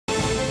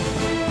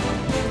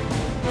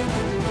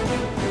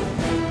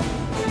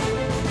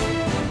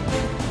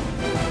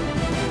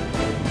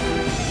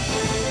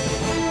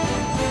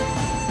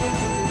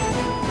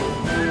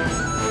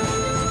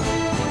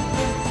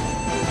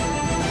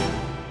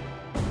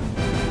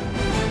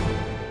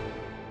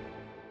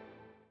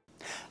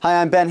Hi,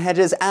 I'm Ben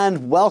Hedges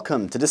and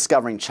welcome to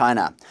Discovering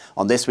China.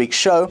 On this week's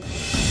show,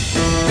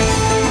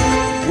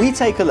 we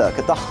take a look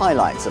at the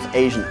highlights of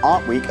Asian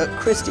Art Week at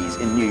Christie's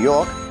in New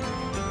York,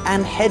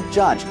 and head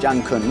judge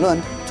Zhang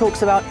Kunlun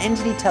talks about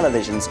NTD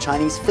Television's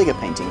Chinese figure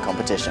painting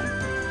competition.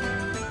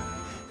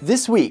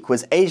 This week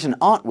was Asian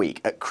Art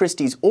Week at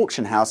Christie's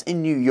auction house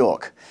in New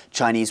York.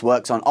 Chinese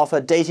works on offer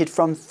dated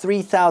from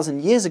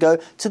 3,000 years ago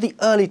to the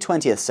early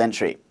 20th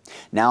century.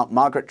 Now,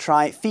 Margaret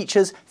Trey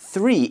features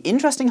 3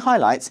 interesting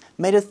highlights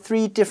made of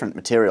 3 different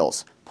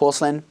materials: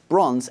 porcelain,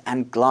 bronze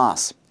and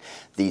glass.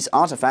 These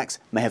artifacts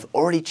may have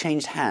already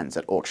changed hands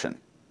at auction.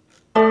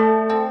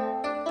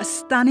 A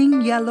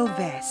stunning yellow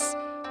vase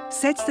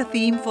sets the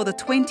theme for the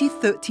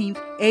 2013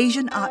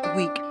 Asian Art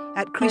Week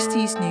at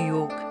Christie's, New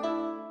York.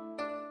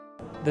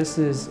 This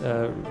is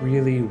a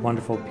really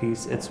wonderful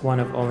piece. It's one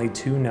of only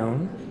 2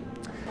 known.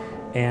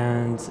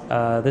 And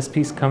this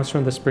piece comes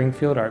from the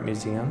Springfield Art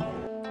Museum.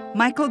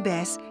 Michael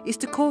Bess is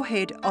the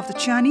co-head of the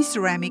Chinese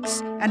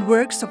Ceramics and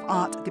Works of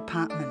Art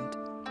department.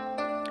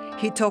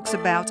 He talks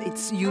about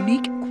its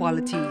unique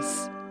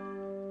qualities.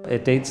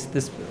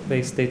 This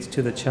vase dates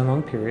to the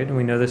Qianlong period, and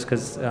we know this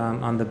because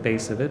on the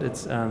base of it,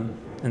 it's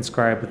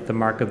inscribed with the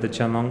mark of the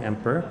Qianlong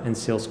Emperor in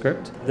seal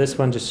script. This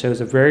one just shows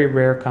a very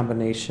rare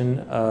combination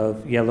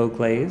of yellow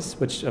glaze,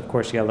 which of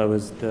course yellow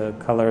is the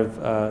color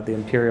of the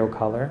imperial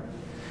color,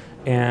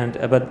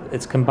 but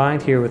it's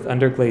combined here with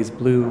underglazed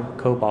blue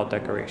cobalt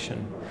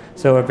decoration.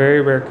 So a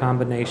very rare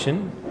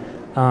combination,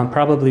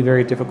 probably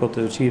very difficult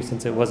to achieve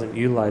since it wasn't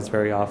utilized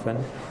very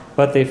often.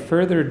 But they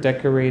further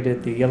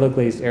decorated the yellow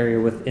glazed area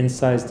with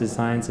incised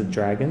designs of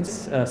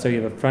dragons. So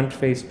you have a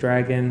front-faced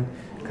dragon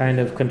kind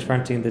of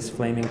confronting this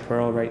flaming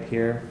pearl right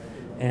here.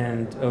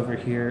 And over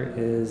here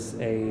is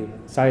a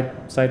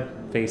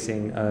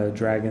side-facing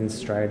dragon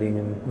striding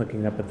and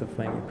looking up at the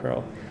flaming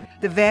pearl.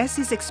 The vase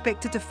is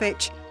expected to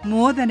fetch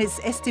more than its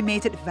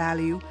estimated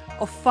value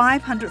of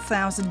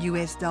 $500,000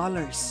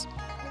 US.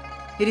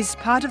 It is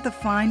part of the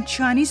fine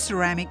Chinese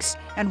ceramics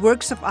and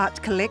works of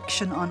art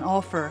collection on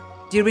offer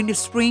during the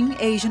Spring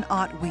Asian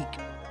Art Week.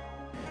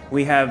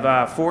 We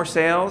have 4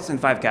 sales and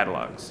 5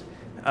 catalogs.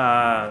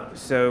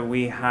 So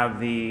we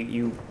have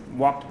you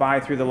walked by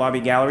through the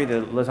lobby gallery,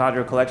 the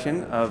Lazadro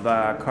collection of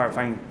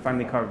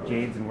finely carved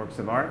jades and works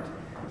of art.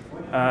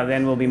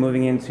 Then we'll be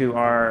moving into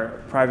our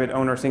private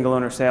owner, single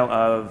owner sale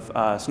of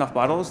snuff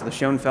bottles, the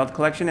Schoenfeld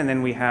collection, and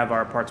then we have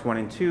our parts 1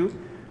 and 2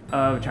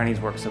 of Chinese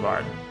works of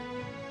art.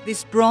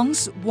 This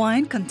bronze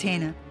wine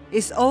container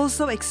is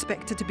also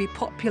expected to be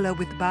popular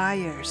with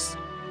buyers.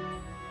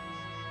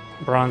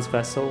 Bronze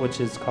vessel, which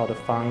is called a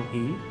Fang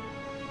Yi.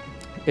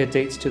 It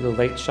dates to the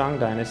late Shang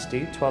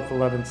Dynasty, 12th,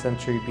 11th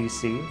century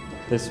BC.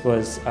 This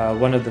was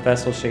one of the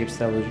vessel shapes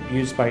that was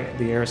used by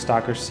the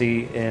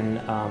aristocracy in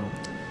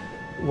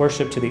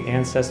worship to the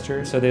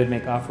ancestors, so they would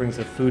make offerings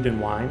of food and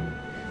wine.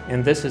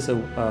 And this is a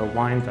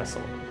wine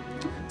vessel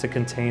to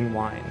contain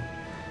wine.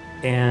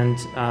 And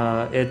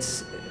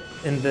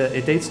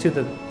it dates to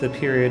the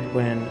period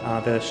when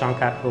the Shang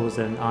capital was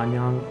in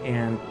Anyang,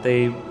 and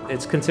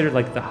it's considered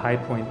like the high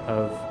point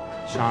of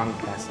Shang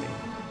casting.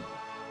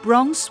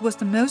 Bronze was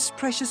the most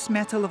precious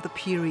metal of the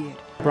period.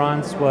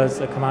 Bronze was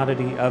a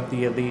commodity of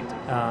the elite,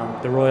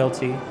 the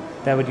royalty,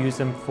 that would use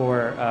them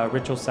for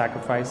ritual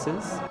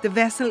sacrifices. The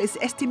vessel is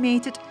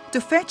estimated to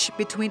fetch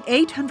between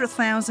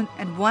 $800,000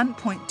 and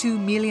 $1.2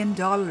 million.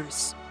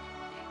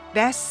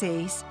 Bass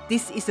says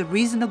this is a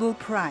reasonable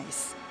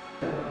price.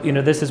 You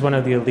know, this is one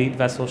of the elite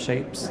vessel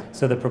shapes,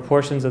 so the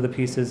proportions of the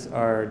pieces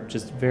are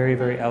just very,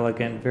 very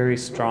elegant, very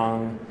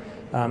strong.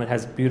 It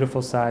has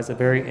beautiful size, a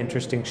very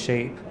interesting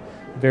shape,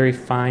 very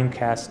fine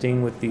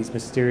casting with these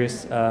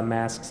mysterious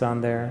masks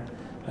on there.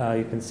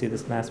 You can see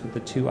this mask with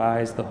the 2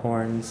 eyes, the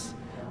horns.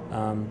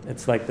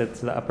 It's like that's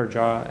the upper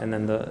jaw and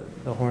then the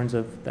horns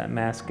of that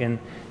mask. And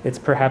it's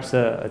perhaps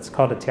it's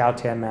called a Tiao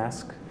Tian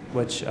mask,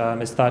 which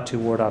is thought to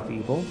ward off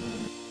evil.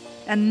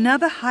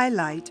 Another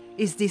highlight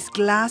is this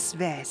glass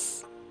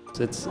vase.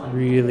 It's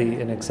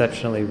really an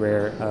exceptionally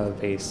rare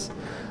vase.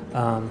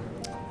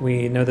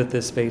 We know that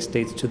this vase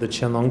dates to the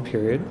Qianlong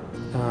period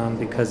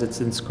because it's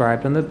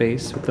inscribed on the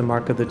base with the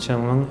mark of the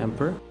Qianlong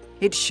Emperor.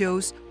 It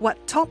shows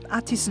what top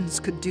artisans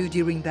could do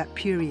during that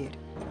period.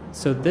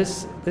 So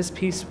this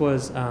piece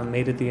was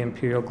made at the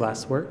Imperial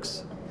Glass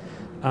Works,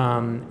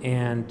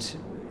 and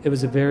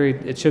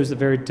it shows a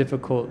very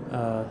difficult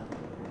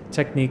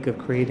technique of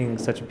creating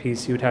such a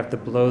piece. You would have to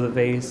blow the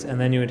vase, and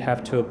then you would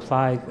have to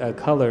apply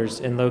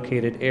colors in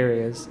located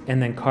areas, and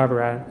then carve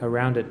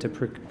around it to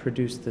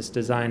produce this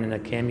design in a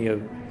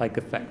cameo-like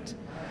effect.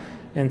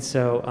 And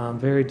so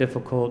very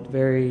difficult,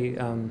 very,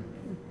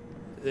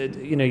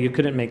 you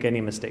couldn't make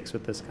any mistakes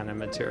with this kind of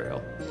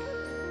material.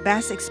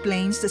 Bass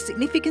explains the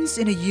significance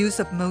in the use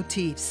of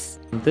motifs.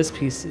 This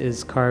piece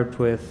is carved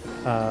with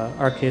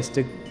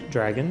archaistic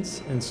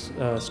dragons and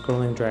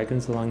scrolling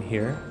dragons along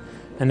here.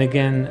 And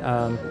again,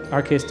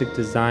 archaistic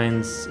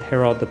designs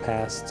herald the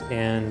past,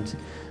 and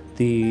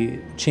the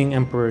Qing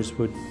emperors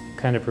would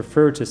kind of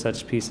refer to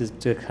such pieces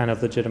to kind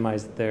of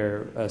legitimize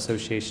their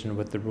association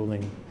with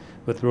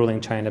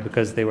ruling China,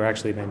 because they were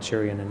actually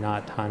Manchurian and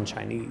not Han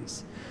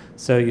Chinese.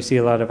 So you see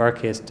a lot of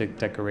archaistic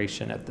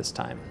decoration at this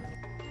time.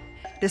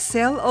 The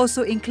sale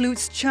also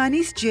includes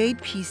Chinese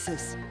jade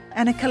pieces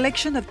and a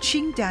collection of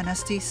Qing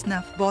Dynasty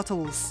snuff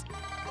bottles.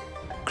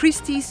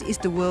 Christie's is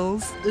the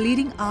world's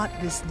leading art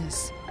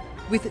business,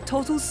 with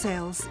total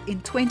sales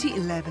in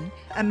 2011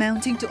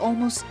 amounting to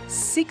almost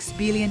 $6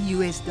 billion.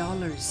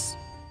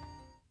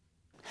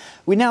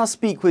 We now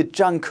speak with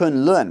Zhang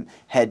Kunlun,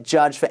 head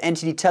judge for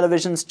NTD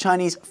Television's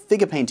Chinese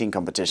figure painting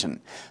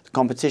competition. The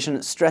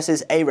competition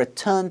stresses a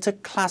return to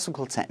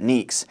classical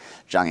techniques.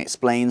 Zhang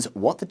explains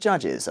what the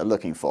judges are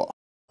looking for.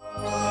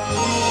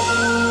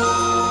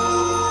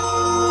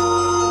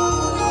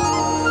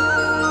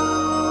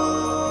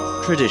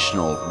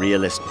 Traditional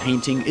realist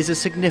painting is a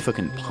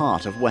significant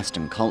part of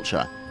Western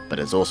culture, but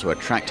has also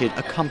attracted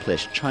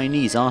accomplished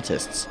Chinese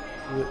artists.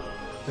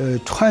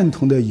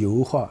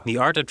 The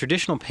art of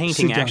traditional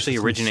painting actually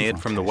originated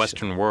from the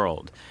Western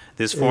world.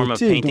 This form of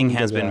painting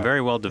has been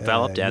very well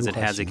developed as it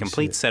has a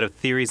complete set of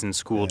theories and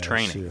school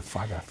training.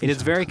 It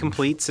is very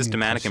complete,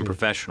 systematic, and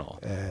professional.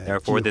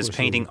 Therefore, this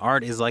painting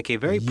art is like a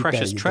very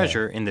precious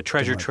treasure in the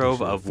treasure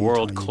trove of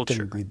world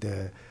culture.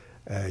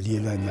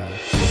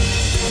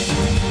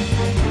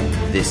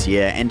 This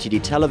year,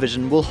 NTD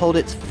Television will hold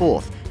its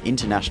 4th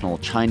International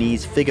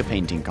Chinese Figure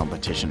Painting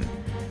Competition,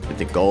 with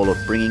the goal of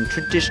bringing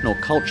traditional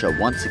culture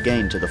once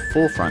again to the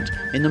forefront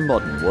in the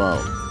modern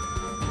world.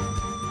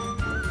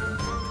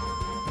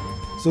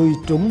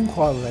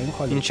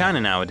 In China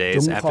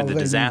nowadays, after the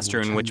disaster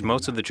in which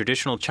most of the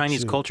traditional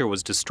Chinese culture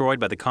was destroyed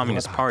by the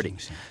Communist Party,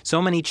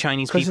 so many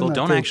Chinese people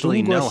don't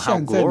actually know how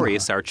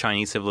glorious our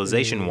Chinese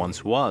civilization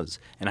once was,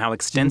 and how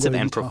extensive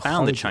and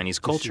profound the Chinese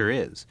culture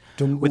is.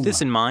 With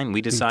this in mind,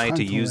 we decided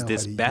to use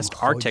this best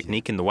art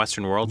technique in the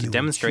Western world to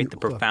demonstrate the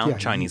profound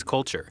Chinese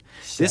culture.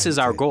 This is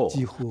our goal.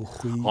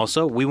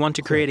 Also, we want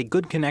to create a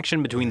good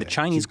connection between the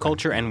Chinese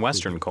culture and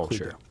Western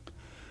culture.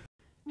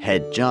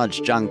 Head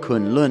judge Zhang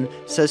Kunlun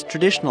says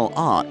traditional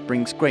art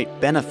brings great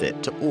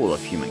benefit to all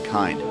of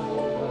humankind.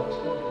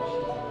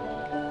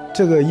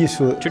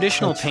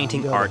 Traditional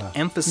painting art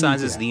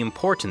emphasizes the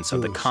importance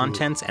of the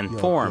contents and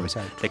forms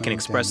that can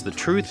express the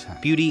truth,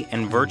 beauty,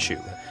 and virtue,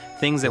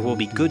 things that will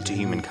be good to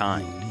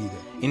humankind.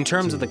 In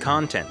terms of the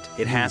content,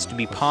 it has to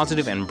be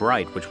positive and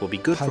bright, which will be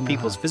good for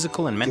people's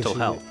physical and mental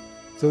health.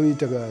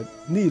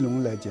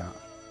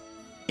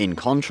 In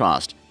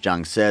contrast,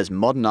 Zhang says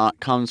modern art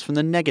comes from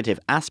the negative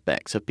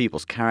aspects of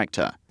people's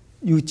character.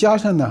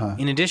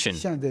 In addition,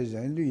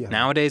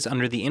 nowadays,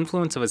 under the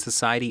influence of a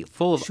society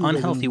full of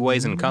unhealthy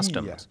ways and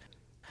customs,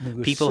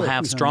 people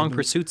have strong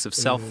pursuits of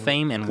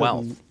self-fame and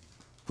wealth.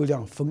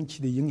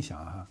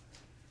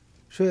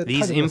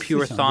 These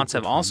impure thoughts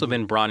have also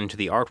been brought into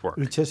the artwork.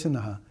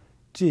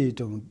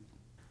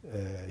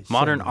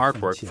 Modern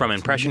artwork, from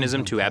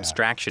Impressionism to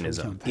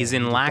Abstractionism, is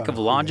in lack of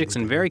logics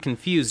and very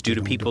confused due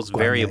to people's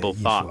variable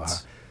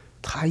thoughts.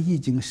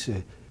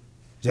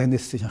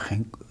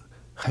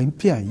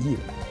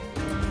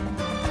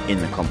 In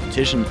the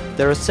competition,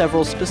 there are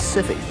several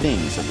specific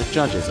things that the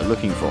judges are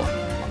looking for.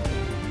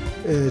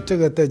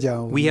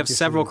 We have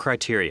several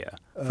criteria.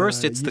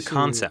 First, it's the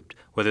concept,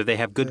 whether they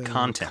have good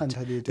content.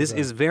 This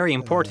is very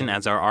important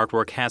as our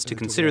artwork has to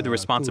consider the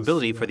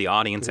responsibility for the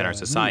audience and our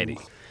society.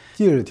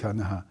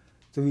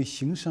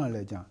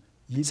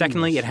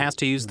 Secondly, it has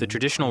to use the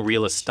traditional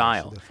realist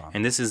style,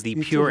 and this is the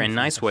pure and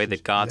nice way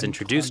that God's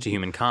introduced to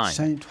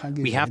humankind.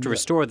 We have to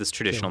restore this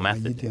traditional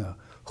method.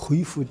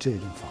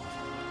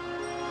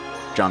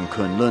 Zhang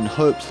Kunlun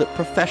hopes that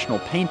professional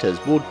painters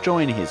will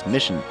join his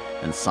mission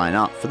and sign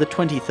up for the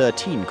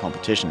 2013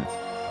 competition.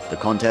 The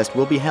contest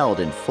will be held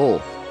in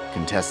fall.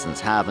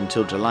 Contestants have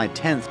until July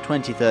 10th,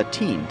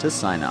 2013 to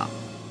sign up.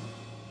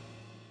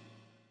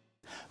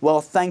 Well,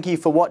 thank you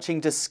for watching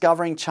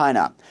Discovering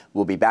China.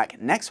 We'll be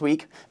back next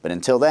week, but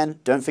until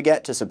then, don't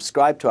forget to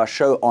subscribe to our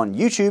show on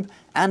YouTube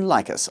and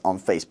like us on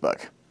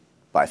Facebook.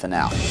 Bye for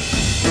now.